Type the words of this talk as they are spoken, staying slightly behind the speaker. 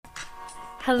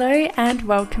Hello and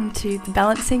welcome to the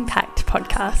Balancing Pact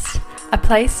podcast, a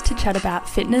place to chat about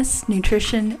fitness,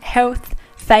 nutrition, health,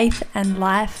 faith and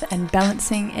life and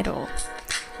balancing it all.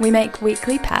 We make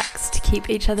weekly pacts to keep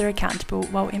each other accountable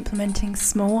while implementing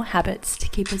small habits to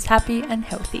keep us happy and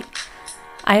healthy.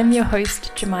 I am your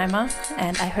host Jemima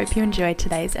and I hope you enjoy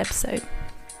today's episode.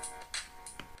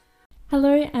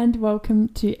 Hello and welcome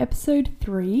to episode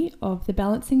 3 of the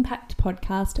Balancing Pact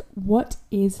podcast, What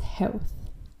is Health?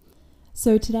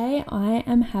 So today I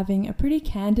am having a pretty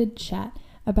candid chat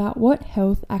about what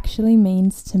health actually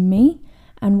means to me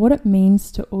and what it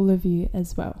means to all of you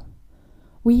as well.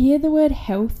 We hear the word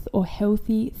health or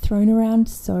healthy thrown around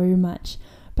so much,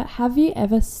 but have you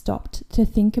ever stopped to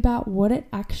think about what it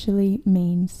actually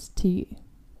means to you?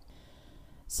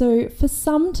 So for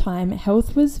some time,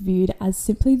 health was viewed as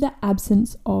simply the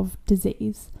absence of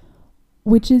disease,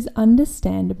 which is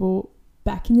understandable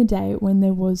back in the day when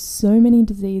there was so many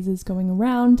diseases going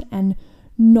around and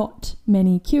not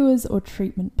many cures or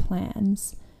treatment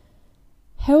plans.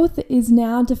 Health is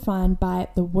now defined by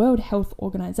the World Health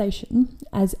Organization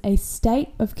as a state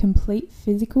of complete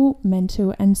physical,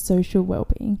 mental and social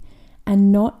well-being,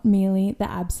 and not merely the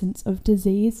absence of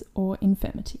disease or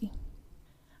infirmity.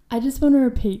 I just want to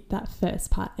repeat that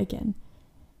first part again.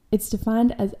 It's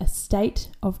defined as a state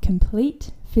of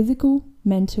complete physical,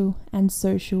 mental and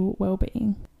social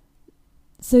well-being.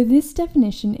 So this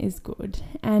definition is good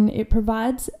and it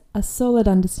provides a solid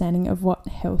understanding of what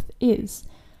health is.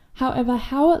 However,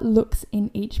 how it looks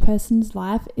in each person's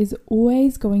life is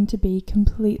always going to be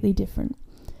completely different.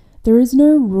 There is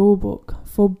no rule book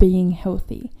for being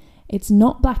healthy. It's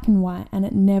not black and white and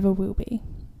it never will be.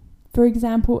 For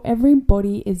example, every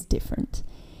body is different.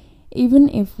 Even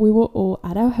if we were all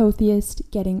at our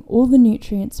healthiest, getting all the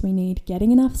nutrients we need,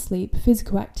 getting enough sleep,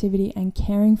 physical activity, and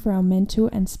caring for our mental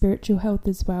and spiritual health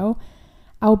as well,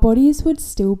 our bodies would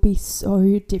still be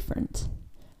so different.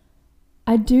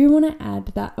 I do want to add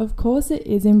that, of course, it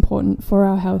is important for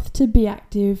our health to be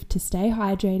active, to stay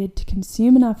hydrated, to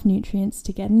consume enough nutrients,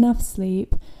 to get enough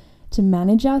sleep, to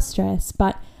manage our stress,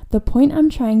 but the point I'm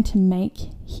trying to make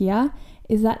here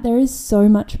is that there is so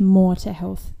much more to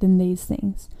health than these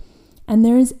things. And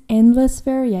there is endless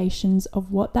variations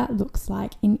of what that looks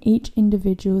like in each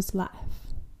individual's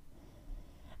life.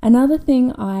 Another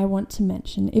thing I want to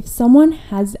mention, if someone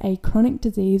has a chronic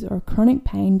disease or a chronic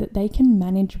pain that they can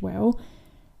manage well,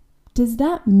 does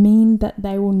that mean that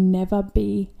they will never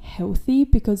be healthy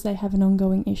because they have an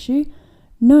ongoing issue?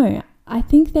 No, I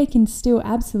think they can still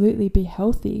absolutely be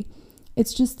healthy.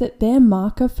 It's just that their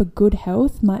marker for good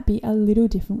health might be a little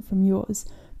different from yours,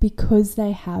 because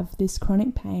they have this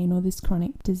chronic pain or this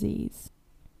chronic disease.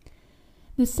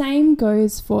 The same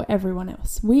goes for everyone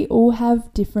else. We all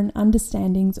have different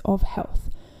understandings of health.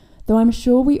 Though I'm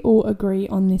sure we all agree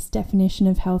on this definition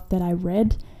of health that I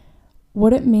read,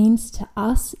 what it means to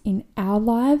us in our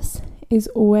lives is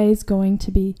always going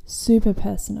to be super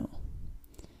personal.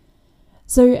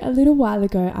 So a little while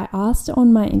ago, I asked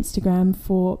on my Instagram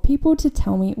for people to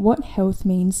tell me what health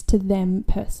means to them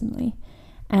personally.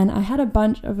 And I had a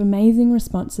bunch of amazing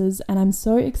responses and I'm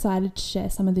so excited to share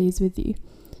some of these with you.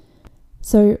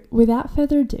 So without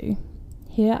further ado,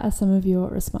 here are some of your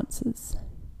responses.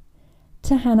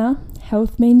 To Hannah,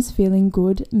 health means feeling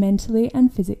good mentally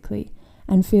and physically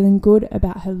and feeling good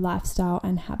about her lifestyle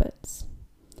and habits.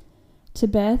 To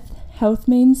Beth, health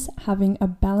means having a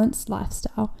balanced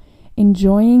lifestyle,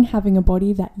 enjoying having a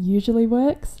body that usually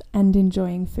works and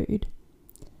enjoying food.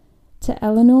 To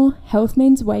Eleanor, health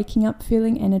means waking up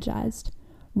feeling energized,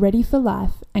 ready for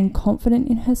life and confident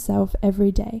in herself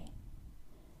every day.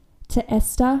 To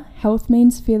Esther, health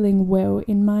means feeling well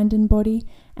in mind and body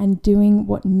and doing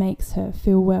what makes her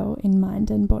feel well in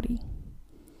mind and body.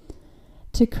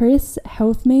 To Chris,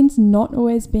 health means not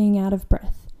always being out of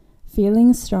breath,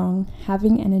 feeling strong,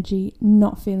 having energy,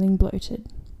 not feeling bloated.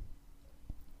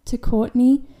 To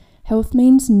Courtney, health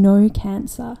means no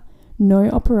cancer, no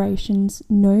operations,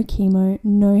 no chemo,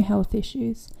 no health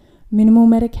issues, minimal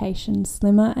medication,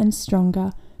 slimmer and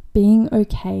stronger, being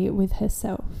okay with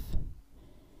herself.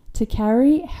 To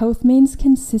Carrie, health means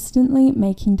consistently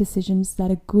making decisions that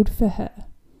are good for her.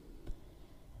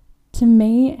 To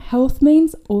me, health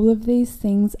means all of these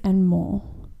things and more.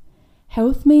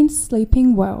 Health means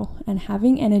sleeping well and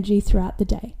having energy throughout the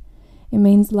day. It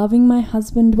means loving my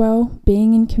husband well,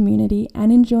 being in community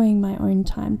and enjoying my own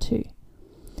time too.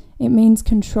 It means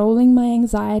controlling my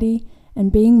anxiety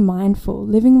and being mindful,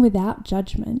 living without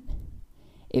judgment.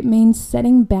 It means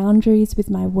setting boundaries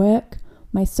with my work,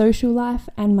 my social life,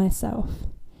 and myself.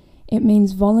 It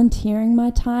means volunteering my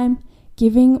time,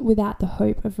 giving without the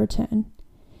hope of return.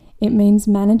 It means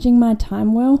managing my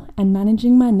time well and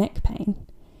managing my neck pain.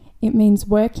 It means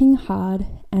working hard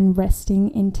and resting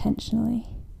intentionally.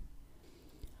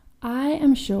 I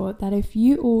am sure that if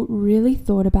you all really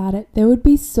thought about it, there would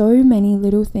be so many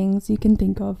little things you can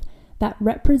think of that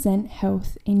represent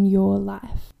health in your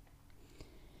life.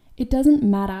 It doesn't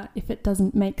matter if it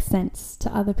doesn't make sense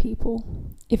to other people.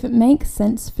 If it makes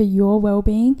sense for your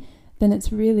well-being, then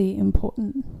it's really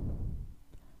important.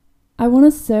 I want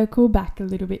to circle back a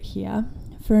little bit here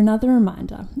for another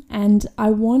reminder, and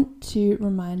I want to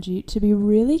remind you to be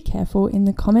really careful in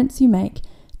the comments you make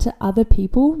to other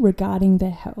people regarding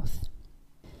their health.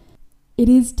 It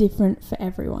is different for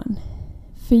everyone.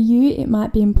 For you, it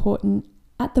might be important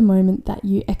at the moment that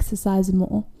you exercise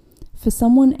more. For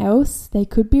someone else, they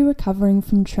could be recovering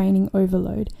from training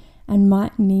overload and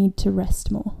might need to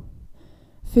rest more.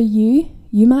 For you,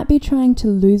 you might be trying to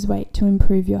lose weight to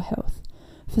improve your health.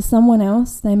 For someone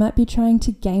else, they might be trying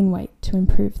to gain weight to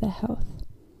improve their health.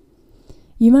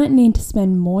 You might need to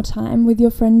spend more time with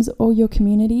your friends or your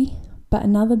community, but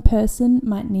another person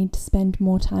might need to spend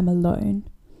more time alone.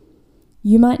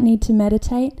 You might need to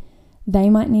meditate, they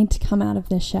might need to come out of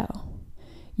their shell.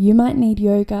 You might need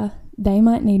yoga, they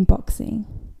might need boxing.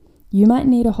 You might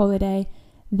need a holiday,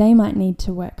 they might need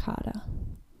to work harder.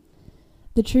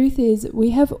 The truth is,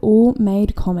 we have all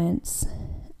made comments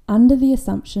under the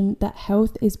assumption that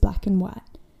health is black and white,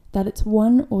 that it's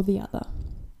one or the other.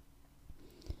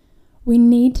 We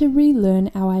need to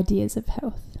relearn our ideas of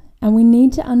health, and we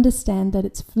need to understand that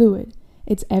it's fluid,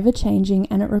 it's ever-changing,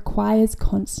 and it requires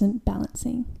constant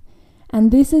balancing.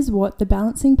 And this is what the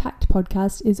Balancing Pact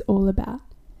podcast is all about.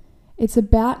 It's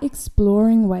about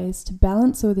exploring ways to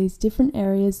balance all these different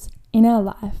areas in our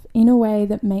life in a way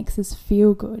that makes us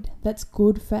feel good, that's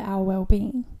good for our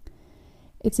well-being.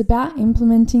 It's about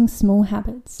implementing small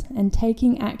habits and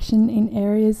taking action in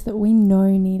areas that we know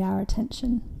need our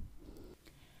attention.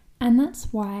 And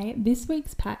that's why this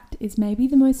week's pact is maybe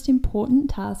the most important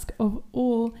task of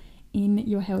all in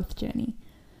your health journey.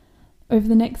 Over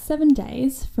the next 7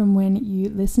 days from when you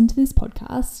listen to this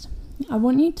podcast, I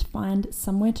want you to find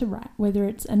somewhere to write, whether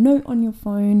it's a note on your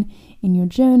phone, in your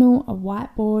journal, a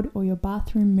whiteboard, or your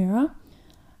bathroom mirror.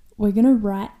 We're going to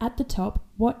write at the top,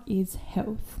 what is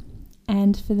health?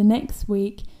 And for the next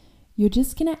week, you're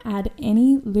just going to add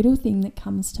any little thing that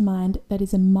comes to mind that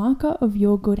is a marker of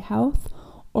your good health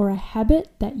or a habit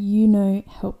that you know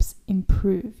helps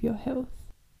improve your health.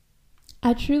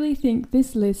 I truly think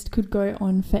this list could go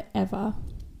on forever,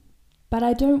 but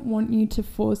I don't want you to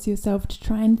force yourself to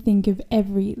try and think of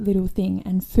every little thing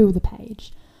and fill the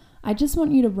page. I just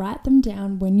want you to write them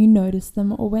down when you notice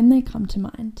them or when they come to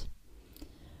mind.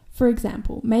 For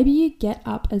example, maybe you get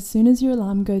up as soon as your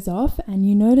alarm goes off and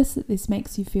you notice that this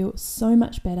makes you feel so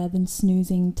much better than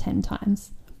snoozing 10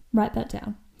 times. Write that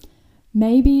down.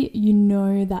 Maybe you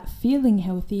know that feeling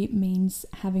healthy means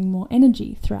having more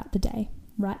energy throughout the day.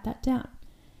 Write that down.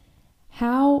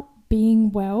 How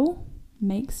being well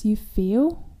makes you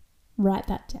feel, write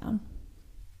that down.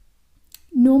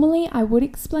 Normally, I would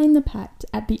explain the pact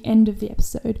at the end of the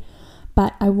episode,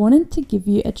 but I wanted to give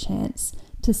you a chance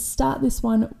to start this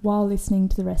one while listening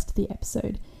to the rest of the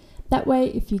episode. That way,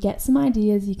 if you get some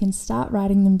ideas, you can start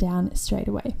writing them down straight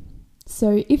away.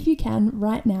 So if you can,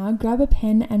 right now, grab a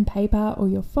pen and paper or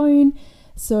your phone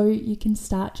so you can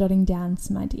start jotting down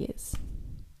some ideas.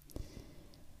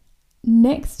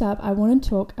 Next up, I want to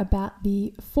talk about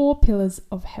the 4 pillars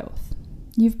of health.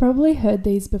 You've probably heard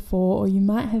these before, or you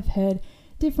might have heard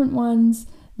different ones.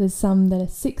 There's some that are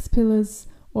 6 pillars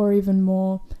or even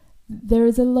more. There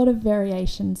is a lot of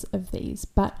variations of these,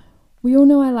 but we all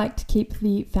know I like to keep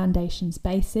the foundations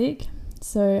basic.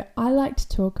 So I like to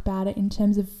talk about it in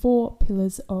terms of 4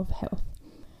 pillars of health.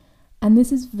 And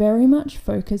this is very much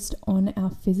focused on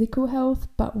our physical health,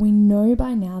 but we know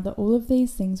by now that all of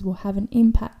these things will have an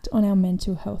impact on our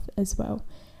mental health as well,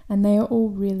 and they are all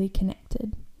really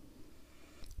connected.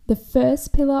 The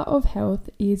first pillar of health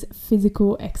is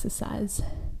physical exercise.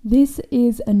 This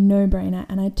is a no-brainer,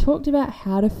 and I talked about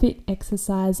how to fit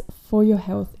exercise for your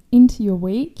health into your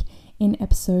week in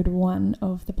episode 1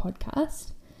 of the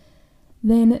podcast.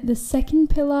 Then the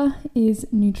second pillar is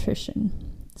nutrition.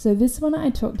 So this one I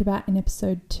talked about in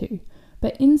episode 2.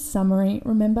 But in summary,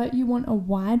 remember you want a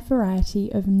wide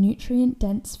variety of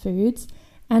nutrient-dense foods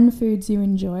and foods you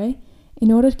enjoy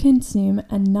in order to consume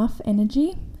enough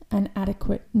energy and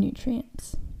adequate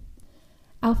nutrients.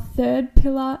 Our third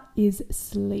pillar is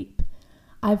sleep.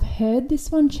 I've heard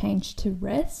this one changed to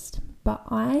rest, but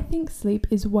I think sleep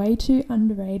is way too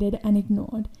underrated and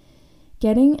ignored.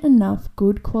 Getting enough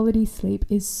good quality sleep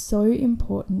is so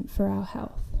important for our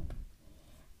health.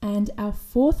 And our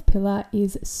fourth pillar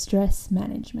is stress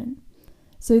management.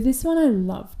 So this one I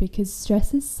love because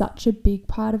stress is such a big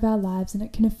part of our lives and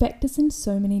it can affect us in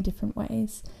so many different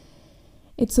ways.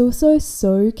 It's also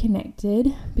so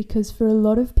connected because for a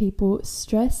lot of people,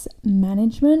 stress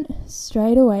management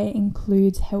straight away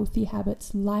includes healthy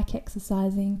habits like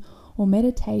exercising or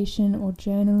meditation or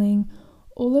journaling,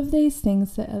 all of these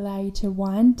things that allow you to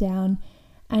wind down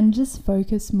and just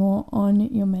focus more on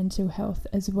your mental health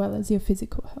as well as your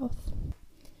physical health.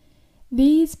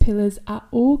 These pillars are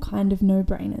all kind of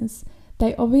no-brainers.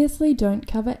 They obviously don't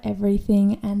cover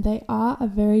everything and they are a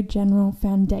very general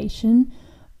foundation,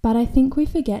 but I think we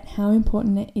forget how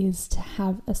important it is to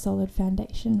have a solid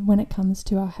foundation when it comes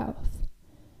to our health.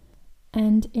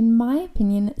 And in my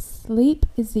opinion, sleep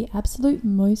is the absolute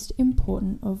most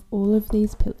important of all of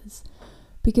these pillars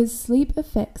because sleep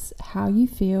affects how you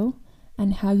feel,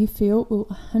 and how you feel will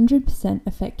 100%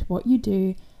 affect what you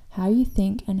do, how you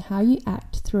think, and how you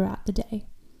act throughout the day.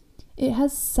 It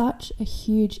has such a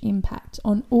huge impact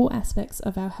on all aspects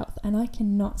of our health, and I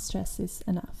cannot stress this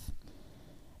enough.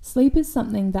 Sleep is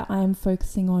something that I am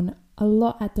focusing on a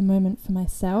lot at the moment for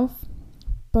myself,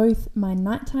 both my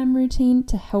nighttime routine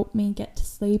to help me get to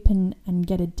sleep and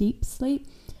get a deep sleep,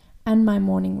 and my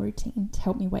morning routine to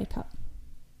help me wake up.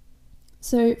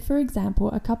 So, for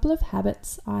example, a couple of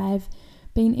habits I've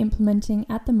been implementing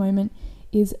at the moment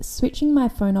is switching my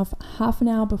phone off half an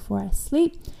hour before I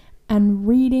sleep and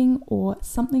reading or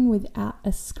something without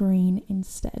a screen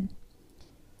instead.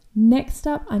 Next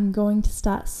up, I'm going to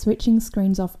start switching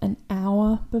screens off an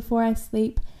hour before I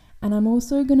sleep, and I'm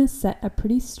also going to set a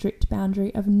pretty strict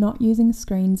boundary of not using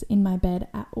screens in my bed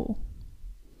at all.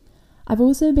 I've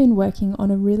also been working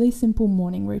on a really simple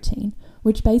morning routine,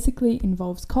 which basically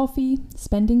involves coffee,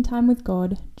 spending time with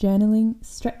God, journaling,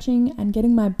 stretching, and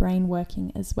getting my brain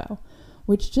working as well,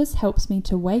 which just helps me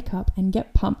to wake up and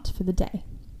get pumped for the day.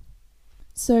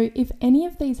 So if any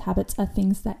of these habits are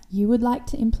things that you would like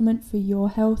to implement for your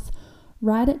health,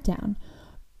 write it down.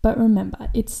 But remember,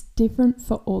 it's different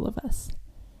for all of us.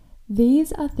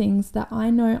 These are things that I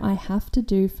know I have to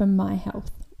do for my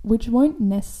health, which won't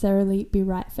necessarily be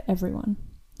right for everyone.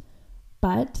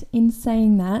 But in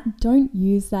saying that, don't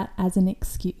use that as an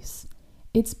excuse.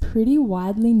 It's pretty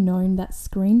widely known that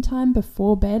screen time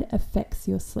before bed affects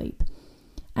your sleep.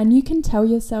 And you can tell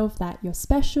yourself that you're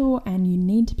special and you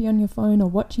need to be on your phone or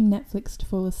watching Netflix to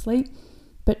fall asleep,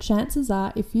 but chances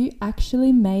are if you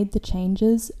actually made the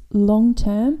changes long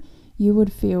term, you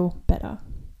would feel better.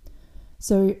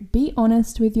 So be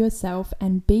honest with yourself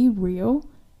and be real.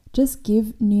 Just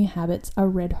give new habits a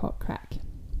red hot crack.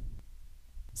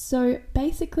 So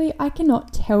basically, I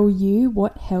cannot tell you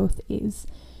what health is.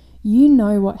 You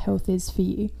know what health is for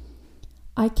you.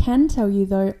 I can tell you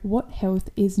though what health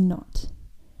is not.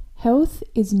 Health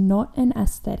is not an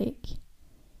aesthetic.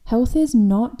 Health is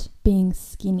not being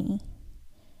skinny.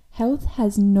 Health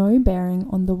has no bearing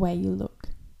on the way you look.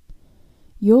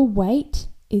 Your weight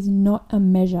is not a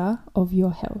measure of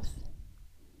your health.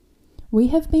 We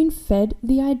have been fed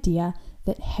the idea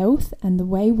that health and the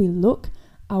way we look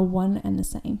are one and the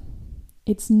same.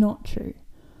 It's not true.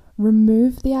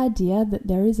 Remove the idea that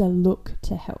there is a look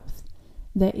to health.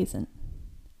 There isn't.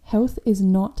 Health is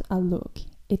not a look,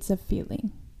 it's a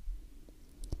feeling.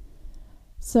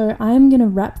 So I'm going to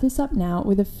wrap this up now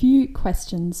with a few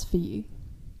questions for you.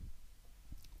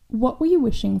 What were you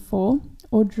wishing for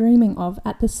or dreaming of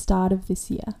at the start of this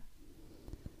year?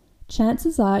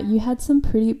 Chances are you had some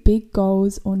pretty big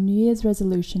goals or New Year's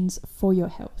resolutions for your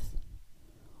health.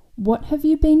 What have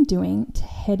you been doing to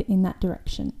head in that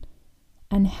direction?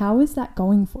 And how is that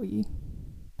going for you?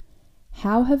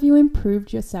 How have you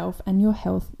improved yourself and your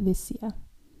health this year?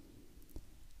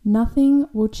 Nothing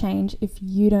will change if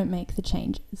you don't make the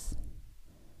changes.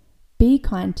 Be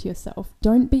kind to yourself.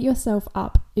 Don't beat yourself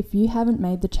up if you haven't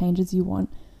made the changes you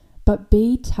want, but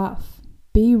be tough.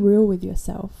 Be real with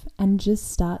yourself and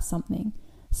just start something.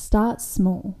 Start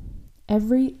small.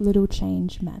 Every little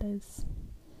change matters.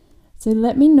 So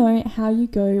let me know how you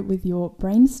go with your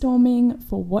brainstorming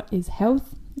for what is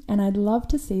health, and I'd love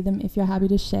to see them if you're happy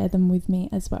to share them with me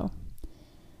as well.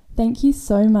 Thank you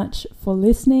so much for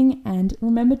listening, and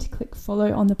remember to click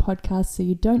follow on the podcast so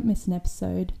you don't miss an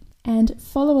episode, and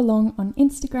follow along on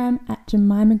Instagram at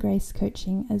Jemima Grace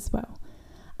Coaching as well.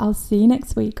 I'll see you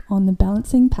next week on the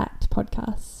Balancing Pact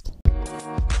podcast.